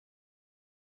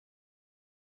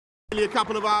In a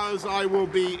couple of hours, I will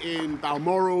be in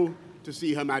Balmoral to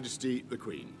see Her Majesty the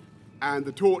Queen, and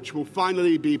the torch will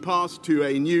finally be passed to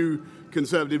a new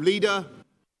Conservative leader.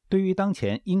 对于当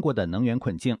前英国的能源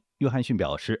困境，约翰逊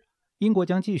表示，英国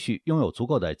将继续拥有足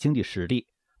够的经济实力，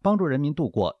帮助人民度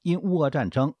过因乌俄战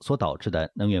争所导致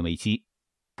的能源危机。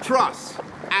Trust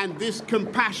and this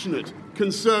compassionate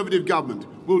Conservative government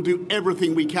will do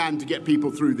everything we can to get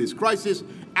people through this crisis,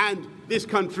 and this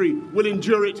country will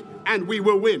endure it, and we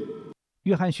will win.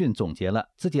 约翰逊总结了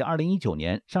自己2019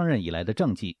年上任以来的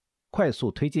政绩：快速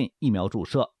推进疫苗注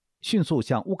射，迅速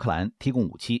向乌克兰提供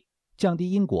武器，降低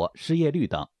英国失业率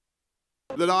等。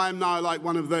That I am now like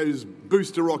one of those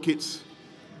booster rockets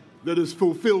that has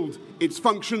fulfilled its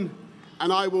function,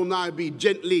 and I will now be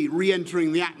gently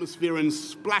re-entering the atmosphere and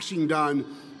splashing down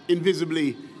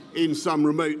invisibly in some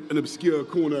remote and obscure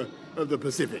corner of the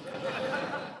Pacific.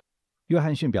 约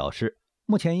翰逊表示，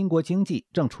目前英国经济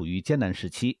正处于艰难时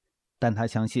期，但他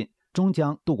相信终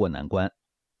将度过难关。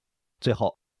最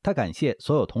后，他感谢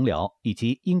所有同僚以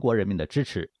及英国人民的支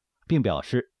持，并表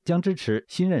示将支持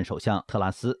新任首相特拉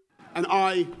斯。And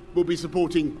I will be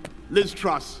supporting Liz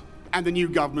Truss and the new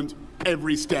government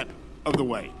every step of the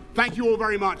way. Thank you all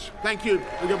very much. Thank you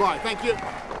and goodbye. Thank you.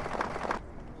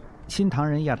 新唐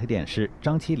人亚太电视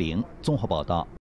张麒麟综合报道。